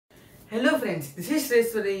Hello friends, this is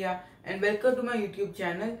Shresth Suraiya and welcome to my YouTube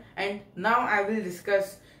channel, and now I will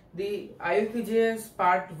discuss the IOQJS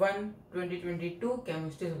Part 1 2022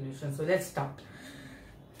 Chemistry Solution. So let's start.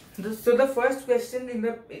 So the first question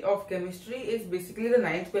of chemistry is basically the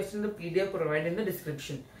ninth question in the PDF provided in the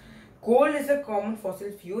description. Coal is a common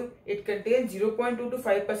fossil fuel. It contains 0.2 to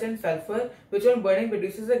 5% sulfur, which on burning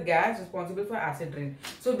produces a gas responsible for acid rain.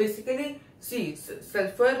 So basically, see,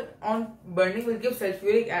 sulfur on burning will give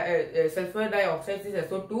sulfur dioxide, which is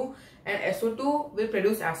SO2, and SO2 will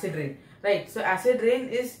produce acid rain, right? So acid rain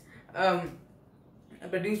is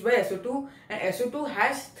produced by SO2, and SO2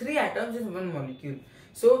 has 3 atoms in one molecule.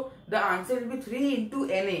 So the answer will be 3 into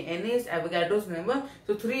Na. Na is Avogadro's number.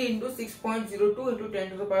 So 3 into 6.02 into 10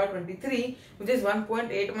 to the power 23, which is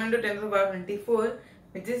 1.81 into 10 to the power 24,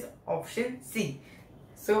 which is option C.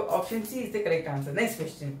 So option C is the correct answer. Next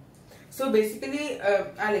question. So basically,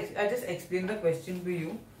 I'll just explain the question to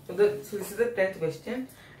you. So this is the 10th question,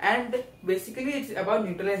 and basically it's about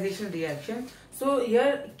neutralization reaction. So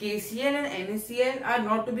here KCl and NaCl are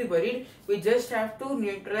not to be worried. We just have to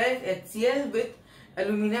neutralize HCl with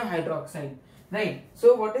aluminum hydroxide, right?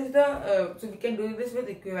 So what is the so we can do this with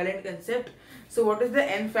equivalent concept. So what is the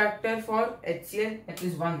N factor for HCl? That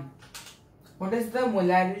is 1. What is the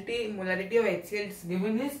molarity of HCl? It's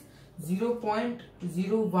given is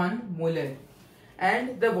 0.01 molar,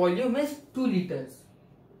 and the volume is 2 liters,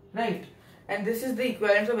 right? And this is the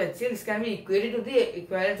equivalence of HCl. This can be equated to the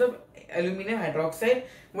equivalence of aluminum hydroxide.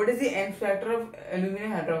 What is the N factor of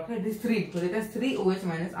aluminum hydroxide? It is 3, because it has 3 OH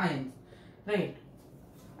minus ions, right?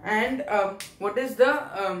 And what is the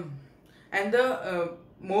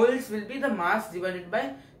moles will be the mass divided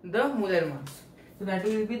by the molar mass. So that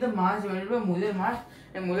will be the mass divided by molar mass,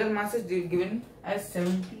 and molar mass is given as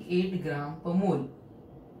 78 gram per mole,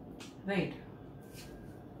 right?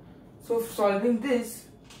 So solving this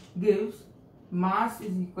gives mass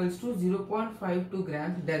is equals to 0.52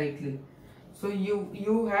 grams directly. So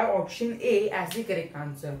you have option A as the correct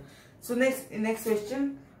answer. So next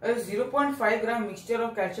question. A 0.5 gram mixture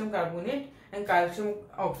of calcium carbonate and calcium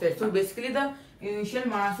oxide. So basically the initial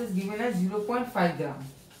mass is given as 0.5 grams,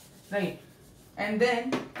 right? And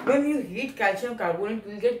then when you heat calcium carbonate,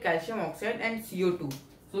 you will get calcium oxide and CO2.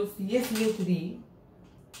 So CaCO3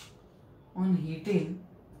 on heating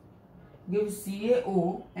gives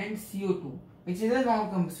CaO and CO2, which is a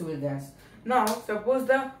non-combustible gas. Now suppose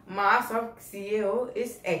the mass of CaO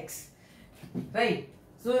is X, right?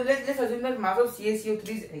 So let's just assume that mass of CaCO3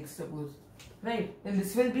 is X, suppose, right? Then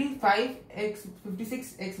this will be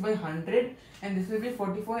 56x by 100, and this will be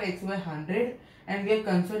 44x by 100, and we are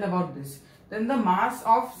concerned about this. Then the mass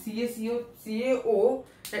of CaO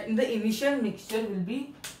in the initial mixture will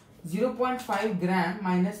be 0.5 gram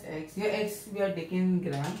minus X. Here X we are taking in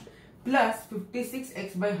gram, plus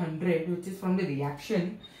 56x by 100, which is from the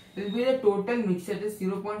reaction. Will be the total mixture is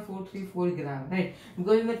 0.434 gram, right?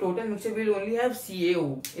 Because in the total mixture we will only have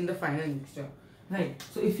CaO in the final mixture, right?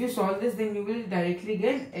 So if you solve this, then you will directly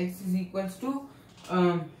get X is equals to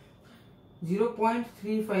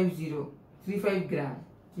 0.35 gram,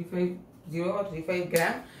 350 or 35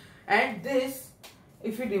 gram, and this,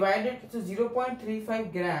 if you divide it, so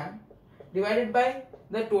 0.35 gram divided by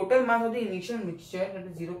the total mass of the initial mixture, that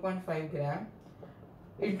is 0.5 gram,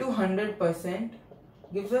 into 100%.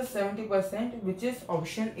 Gives us 70%, which is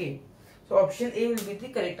option A. So option A will be the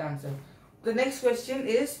correct answer. The next question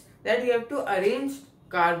is that you have to arrange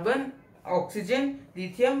carbon, oxygen,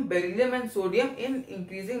 lithium, beryllium and sodium in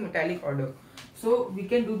increasing metallic order. So we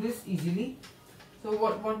can do this easily. So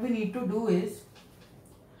what we need to do is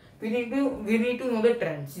we need to know the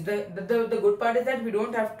trends. The good part is that we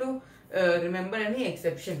don't have to remember any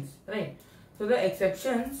exceptions, right? So the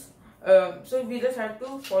exceptions, so we just have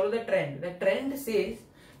to follow the trend. The trend says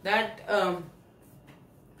that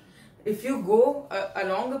if you go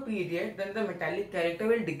along a period, then the metallic character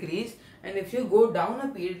will decrease, and if you go down a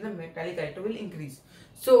period, the metallic character will increase.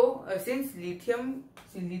 So since lithium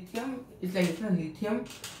is like lithium,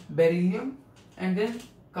 beryllium, and then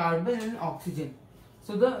carbon and oxygen.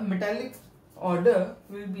 So the metallic order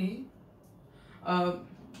will be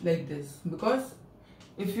like this, because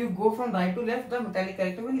if you go from right to left, the metallic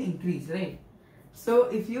character will increase, right? So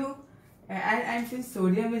if you and since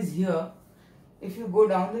sodium is here, if you go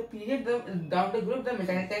down the period, down the group, the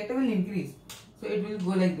metallic character will increase. So it will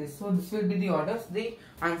go like this. So this will be the order. So the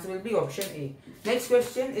answer will be option A. Next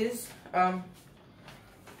question is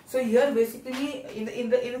so here basically in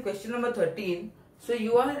the question number 13. So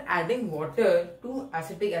you are adding water to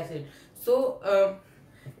acetic acid. So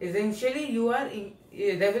essentially you are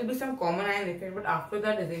there will be some common ion effect, but after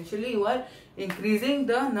that essentially you are increasing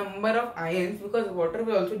the number of ions, because water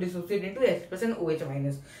will also dissociate into H+ and OH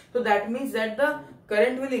minus. So that means that the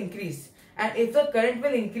current will increase, and if the current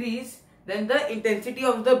will increase, then the intensity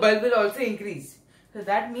of the bulb will also increase. So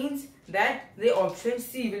that means that the option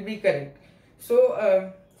C will be correct.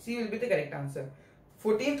 So C will be the correct answer.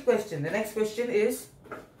 14th question. The next question is,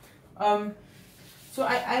 so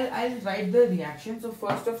I'll write the reaction. So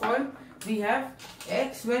first of all, we have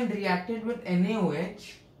X when reacted with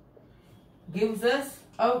NaOH gives us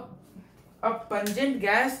a pungent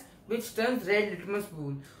gas which turns red litmus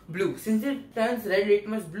blue. Since it turns red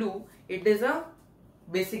litmus blue, it is a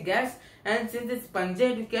basic gas, and since it's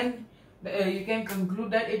pungent, you can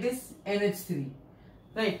conclude that it is NH3.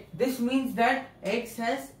 Right. This means that X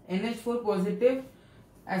has NH4 positive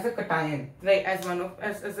as a cation, right? As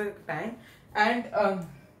a cation,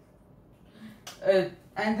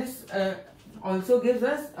 and this also gives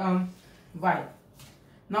us Y.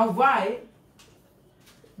 Now Y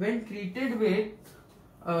when treated with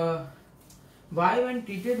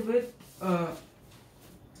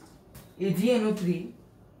AgNO3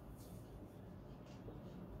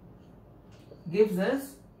 gives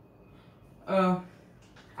us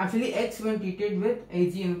actually X when treated with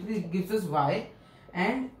AgNO3 gives us Y,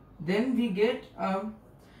 and then we get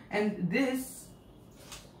and this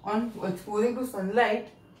on exposing to sunlight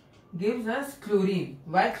gives us chlorine.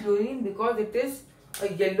 Why chlorine? Because it is a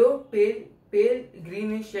yellow, pale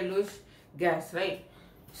greenish yellowish gas, right?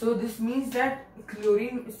 So this means that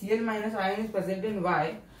chlorine Cl- ion is present in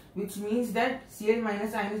Y, which means that Cl- ion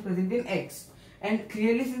is present in X. And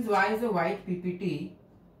clearly, since Y is a white PPT,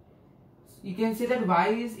 you can say that Y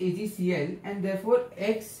is AgCl, and therefore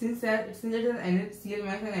X, since it is NaCl- and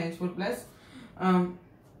NH4 plus,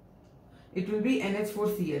 it will be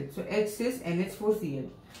NH4Cl. So X is NH4Cl.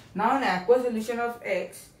 Now an aqueous solution of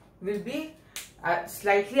X will be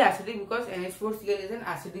slightly acidic, because NH4Cl is an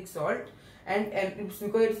acidic salt, and it's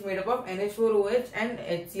because it's made up of NH4OH and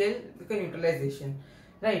HCl because neutralization,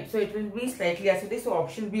 right? So it will be slightly acidic. So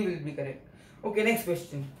option B will be correct. Okay, next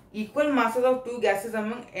question. Equal masses of two gases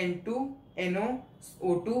among N2, NO,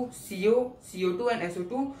 O2, CO, CO2 and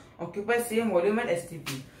SO2 occupy same volume at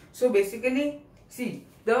STP. So basically, see,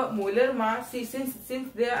 the molar mass, since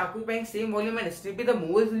they are occupying same volume at STP, the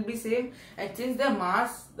moles will be same, and since the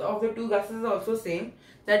mass of the two gases is also same,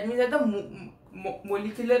 that means that the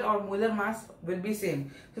molecular or molar mass will be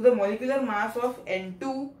same. So the molecular mass of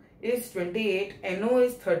N2 is 28, NO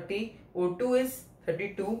is 30, O2 is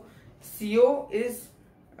 32, CO is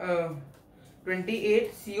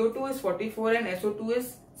 28, CO2 is 44 and SO2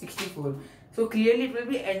 is 64. So clearly it will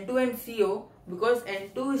be N2 and CO, because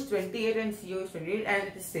N2 is 28 and CO is 28 and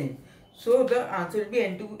it is same. So the answer will be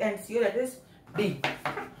N2 and CO, that is D.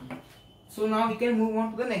 So now we can move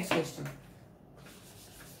on to the next question.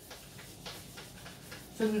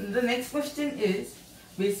 So the next question is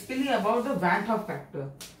basically about the Van Hoff factor.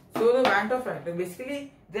 So the Van Hoff factor,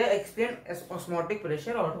 basically they explain as osmotic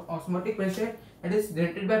pressure, or osmotic pressure that is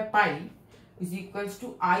denoted by pi is equals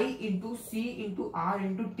to I into C into R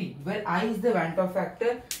into T, where I is the Van Hoff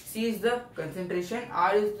factor, C is the concentration,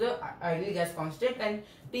 R is the ideal gas constant, and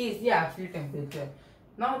T is the absolute temperature.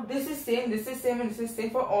 Now this is same, and this is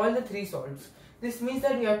same for all the three salts. This means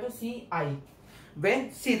that we have to see I.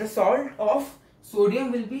 When, see, the salt of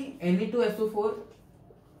sodium will be Na2SO4,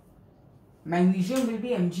 magnesium will be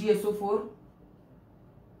MgSO4,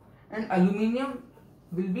 and aluminium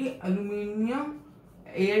will be aluminium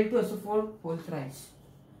Al2SO4 whole thrice.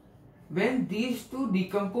 When these two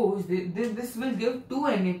decompose, this will give 2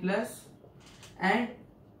 Na plus and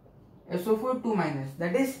SO4 2 minus.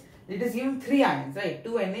 That is, it is giving 3 ions, right?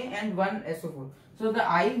 2 Na and 1 SO4. So the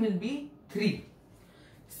I will be 3.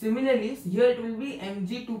 Similarly, here it will be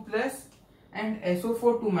Mg2 plus and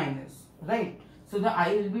SO4 2 minus, right? So the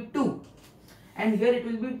I will be 2. And here it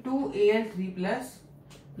will be 2 Al3 plus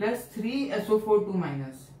 3 SO4 2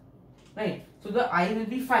 minus, right? So the I will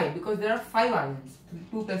be 5, because there are 5 ions,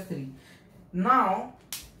 2 plus 3. Now,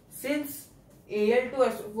 since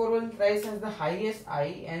Al2SO4 whole thrice has the highest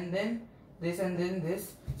I, and then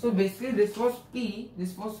this, so basically this was P,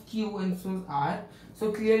 this was Q, and this was R.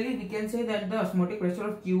 So clearly we can say that the osmotic pressure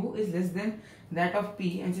of Q is less than that of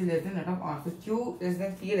P, and is less than that of R. So Q less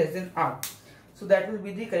than P less than R. So that will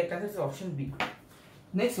be the correct answer, so option B.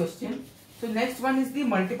 Next question. So next one is the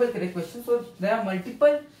multiple correct question. So there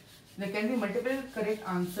can be multiple correct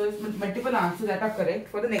answers, multiple answers that are correct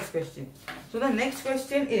for the next question. So the next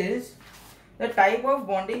question is the type of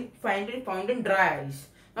bonding found in dry ice.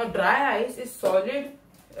 Now dry ice is solid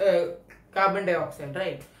carbon dioxide,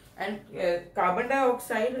 right? and carbon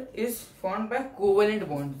dioxide is formed by covalent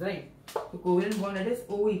bonds, right? So covalent bond, that is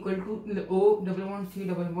O equal to O double bond C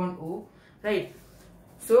double bond O, right?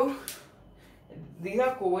 So these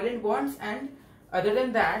are covalent bonds, and other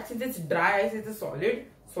than that, since it's dry ice, it's a solid,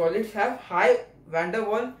 solids have high van der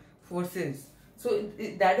Waals forces. So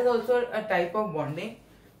that is also a type of bonding,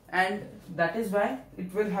 and that is why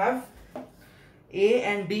it will have A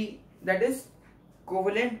and D, that is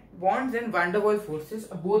covalent bonds and van der Waals forces,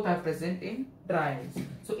 both are present in dry ice.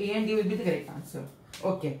 So A and D will be the correct answer.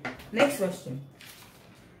 Okay, next question.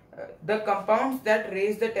 The compounds that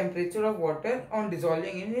raise the temperature of water on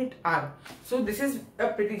dissolving in it are. So this is a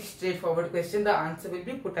pretty straightforward question. The answer will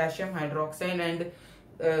be potassium hydroxide and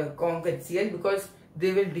HCl, because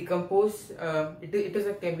they will decompose. It is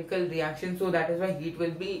a chemical reaction, so that is why heat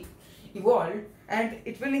will be evolved and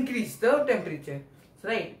it will increase the temperature,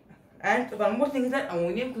 right? And one more thing is that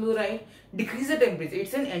ammonium chloride decreases the temperature.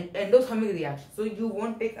 It's an endothermic reaction, so you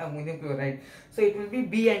won't take ammonium chloride. So it will be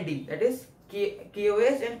B and D, that is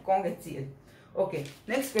KOH and HCl. Okay,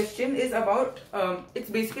 next question is about it's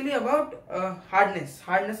basically about hardness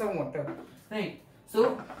of water, right?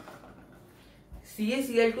 So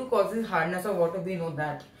CaCl2 causes hardness of water, we know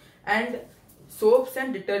that. And soaps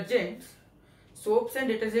and detergents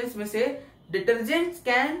may say detergents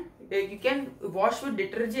can you can wash with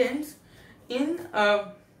detergents in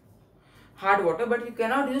hard water, but you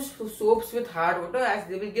cannot use soaps with hard water, as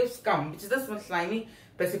they will give scum, which is the slimy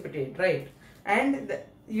precipitate, right? And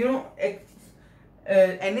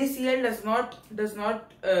NaCl does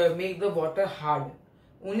not make the water hard.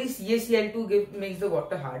 Only CaCl2 makes the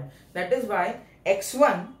water hard. That is why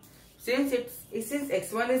X1, since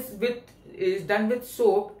X1 is done with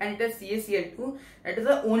soap and it has CaCl2, that is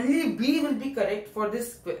the only B will be correct for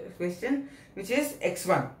this question, which is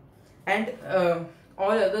X1, and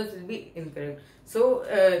all others will be incorrect. So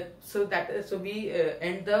we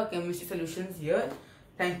end the chemistry solutions here.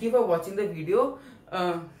 Thank you for watching the video.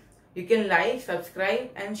 You can like,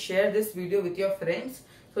 subscribe and share this video with your friends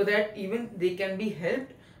so that even they can be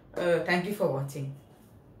helped. Thank you for watching.